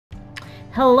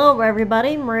Hello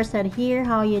everybody, Merced here.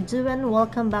 How you doing?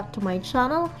 Welcome back to my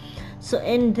channel. So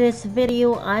in this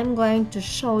video I'm going to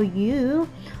show you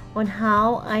on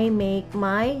how I make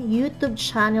my YouTube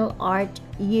channel art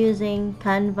using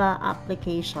Canva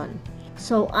application.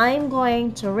 So I'm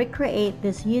going to recreate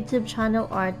this YouTube channel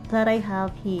art that I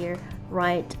have here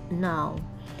right now.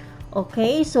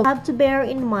 Okay, so you have to bear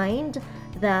in mind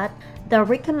that the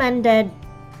recommended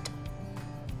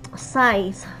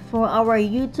size for our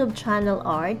YouTube channel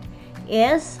art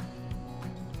is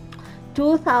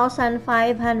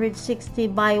 2560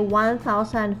 by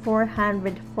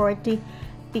 1440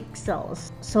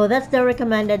 pixels. So that's the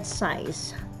recommended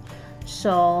size.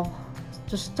 So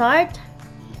to start,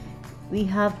 we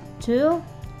have to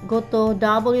go to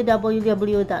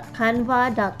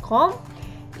www.canva.com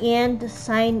and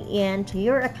sign in to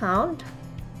your account.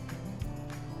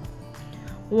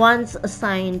 Once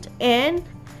signed in,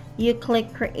 you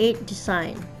click create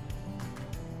design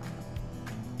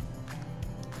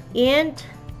and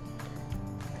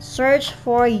search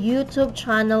for YouTube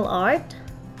channel art.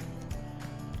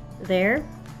 There,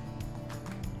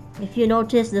 if you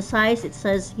notice the size, it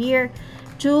says here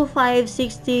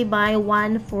 2560 by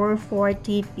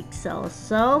 1440 pixels.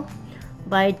 So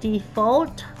by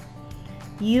default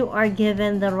you are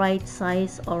given the right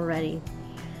size already.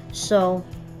 So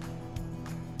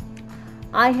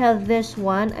I have this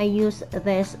one. I use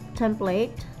this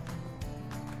template,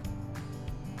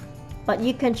 but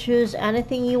you can choose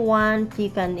anything you want. You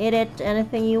can edit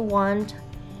anything you want.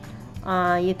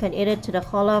 You can edit to the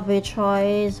color of your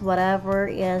choice, whatever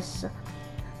is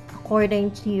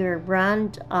according to your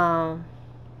brand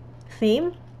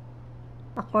theme,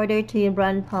 according to your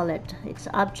brand palette. It's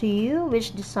up to you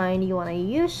which design you want to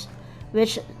use,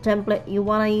 which template you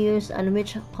want to use, and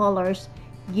which colors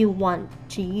you want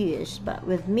to use. But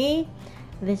with me,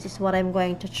 this is what I'm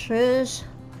going to choose.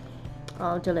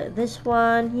 I'll delete this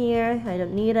one here, I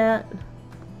don't need it,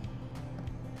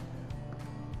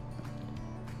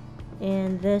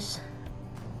 and this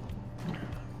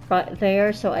right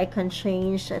there, so I can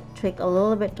change, tweak a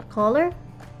little bit the color.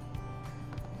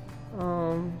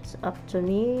 It's up to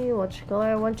me which color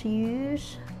I want to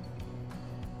use,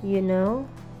 you know.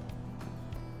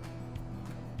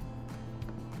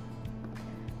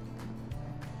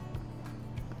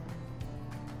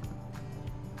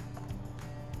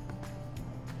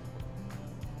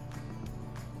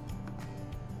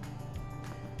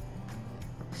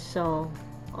 So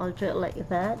I'll do it like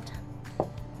that.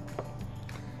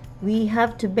 We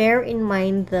have to bear in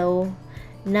mind though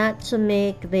not to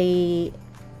make the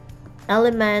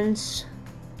elements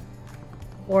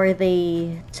or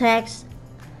the text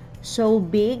so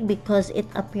big, because it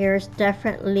appears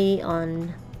differently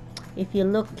on, if you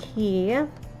look here,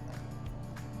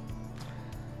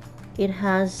 it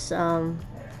has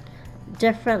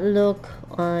different look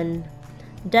on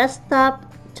desktop,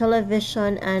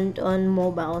 television, and on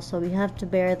mobile, so we have to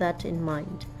bear that in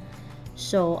mind.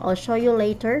 So I'll show you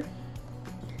later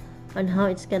on how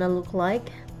it's gonna look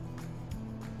like.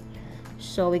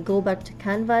 So we go back to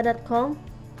canva.com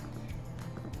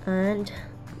and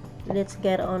let's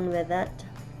get on with that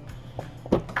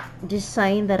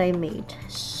design that I made.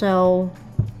 So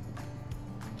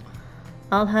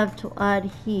I'll have to add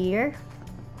here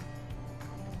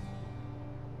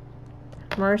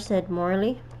Merced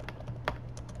Morley.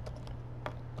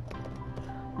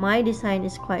 My design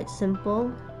is quite simple,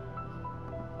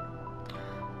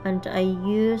 and I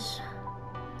use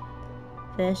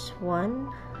this one.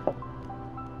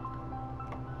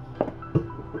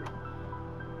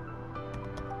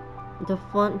 The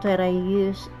font that I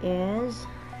use is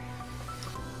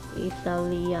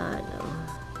Italiano.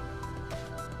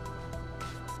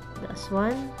 This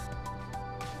one.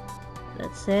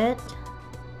 That's it.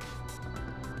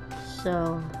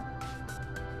 So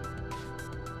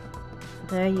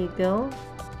there you go.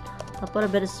 I'll put a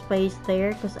bit of space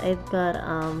there because I've got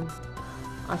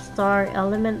a star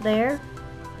element there.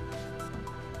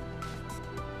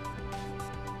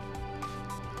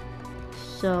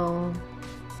 So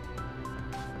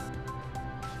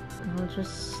I'll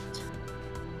just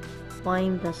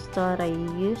find the star I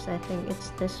use. I think it's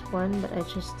this one, but I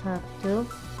just have to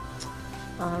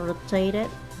rotate it.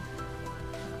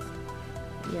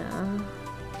 Yeah,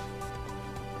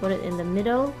 put it in the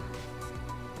middle.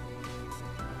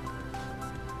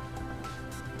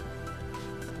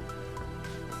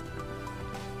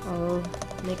 I'll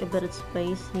make a bit of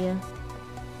space here.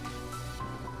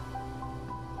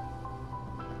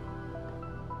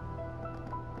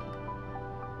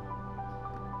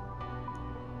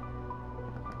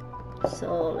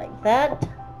 So like that,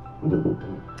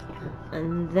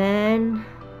 and then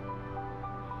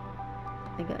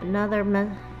I got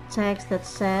another text that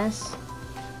says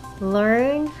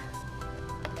learn.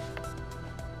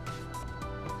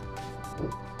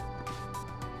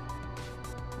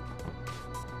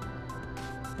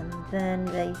 And then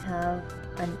they have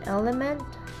an element,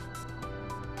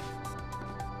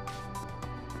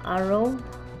 arrow,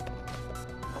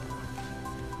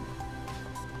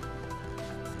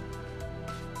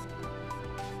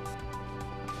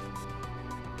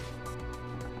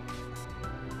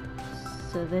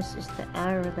 so this is the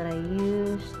arrow that I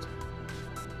used.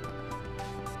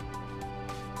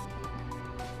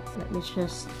 Let me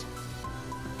just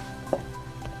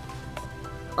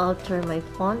alter my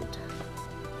font.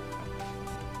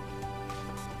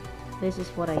 This is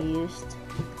what I used.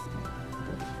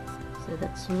 So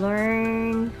that's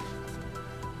learn.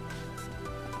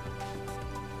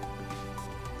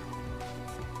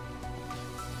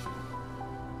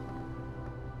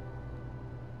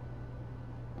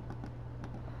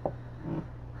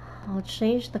 I'll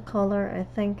change the color. I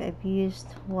think I've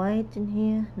used white in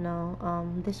here. No,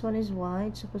 this one is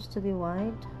white, supposed to be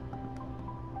white.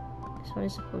 This one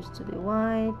is supposed to be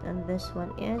white, and this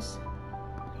one is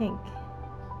pink.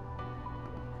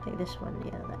 I think this one,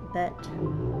 yeah, like that.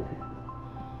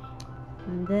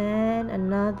 And then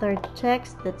another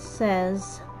text that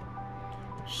says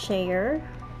share.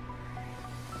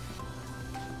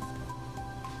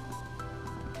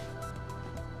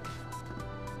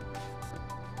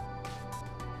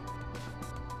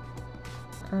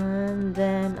 And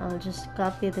then I'll just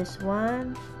copy this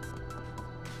one,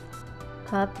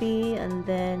 copy, and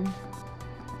then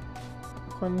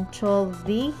Control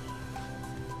V.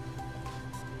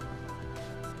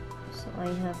 So I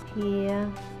have here,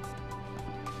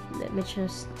 let me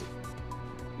just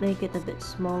make it a bit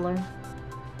smaller.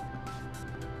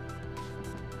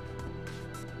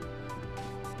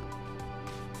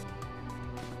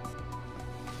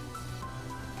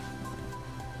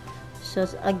 So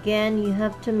again, you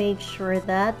have to make sure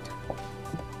that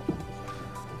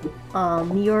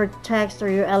your text or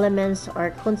your elements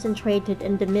are concentrated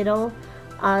in the middle,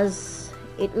 as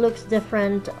it looks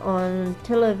different on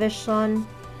television.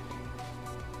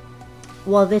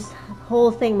 Well, this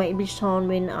whole thing might be shown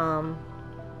when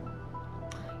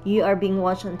you are being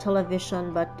watched on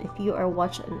television, but if you are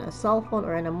watching a cell phone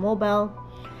or in a mobile,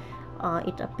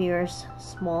 it appears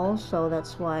small, so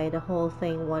that's why the whole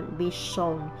thing won't be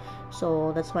shown.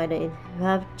 So that's why you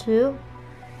have to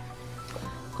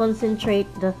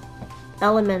concentrate the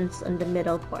elements on the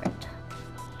middle part.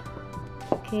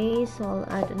 Okay, so I'll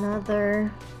add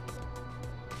another,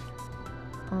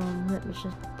 let me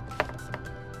just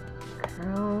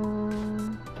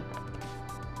crown.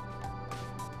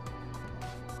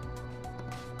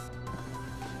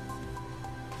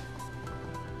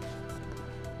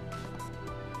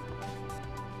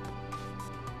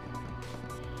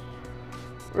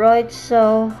 Right,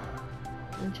 so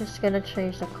I'm just gonna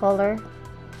change the color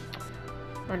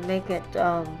and make it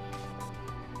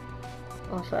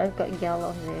also I've got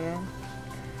yellow there,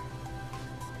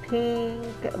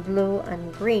 pink, blue,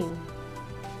 and green.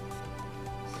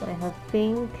 So I have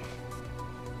pink.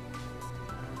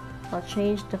 I'll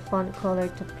change the font color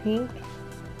to pink.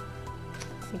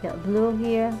 I got blue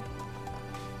here,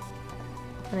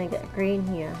 and I got green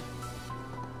here.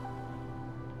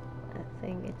 I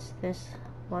think it's this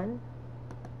one.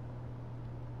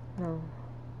 No,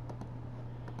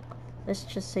 let's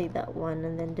just say that one,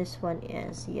 and then this one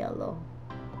is yellow.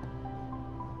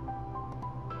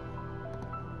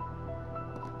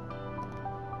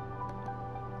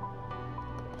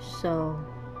 So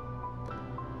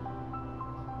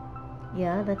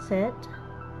yeah, that's it.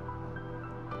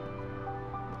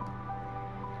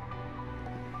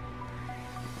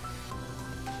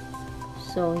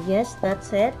 So yes,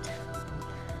 that's it.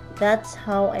 That's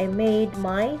how I made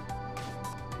my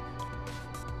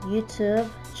YouTube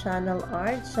channel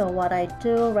art. So what I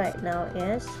do right now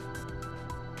is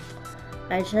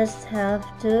I just have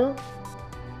to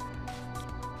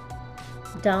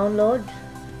download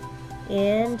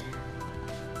and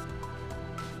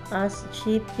as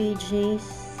JPG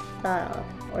style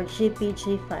or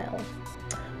JPG file.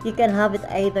 You can have it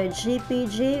either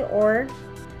JPG or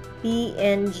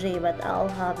PNG, but I'll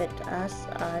have it as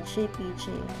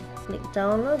JPG. Click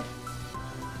download,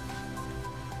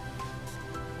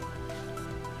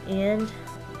 and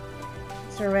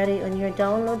it's already on your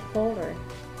download folder.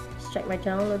 Let's check my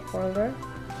download folder.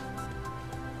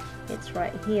 It's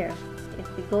right here.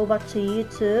 If we go back to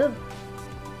YouTube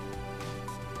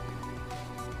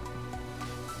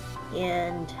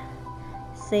and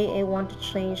say I want to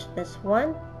change this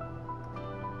one,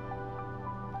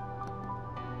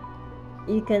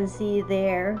 you can see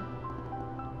there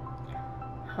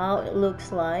how it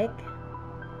looks like.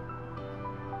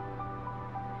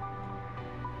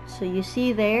 So you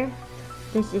see there,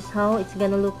 this is how it's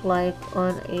gonna look like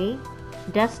on a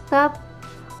desktop,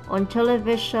 on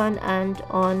television, and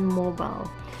on mobile.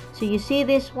 So you see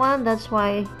this one, that's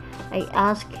why I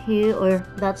ask you, or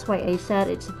that's why I said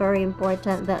it's very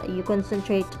important that you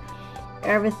concentrate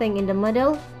everything in the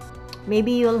middle.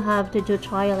 Maybe you'll have to do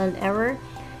trial and error,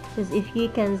 because if you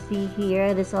can see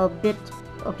here, there's a bit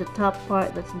of the top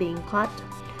part that's being cut,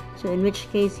 so in which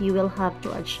case you will have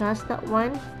to adjust that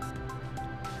one.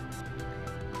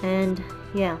 And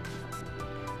yeah,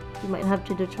 you might have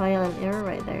to do trial and error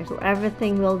right there, so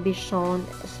everything will be shown,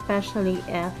 especially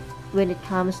if when it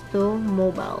comes to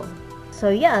mobile. So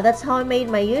yeah, that's how I made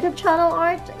my YouTube channel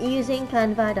art using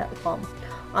canva.com.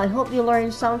 I hope you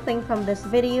learned something from this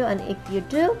video, and if you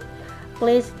do,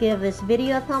 please give this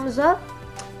video a thumbs up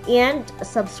and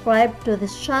subscribe to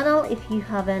this channel if you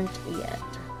haven't yet.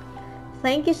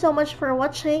 Thank you so much for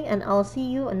watching, and I'll see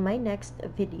you in my next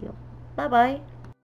video. Bye bye.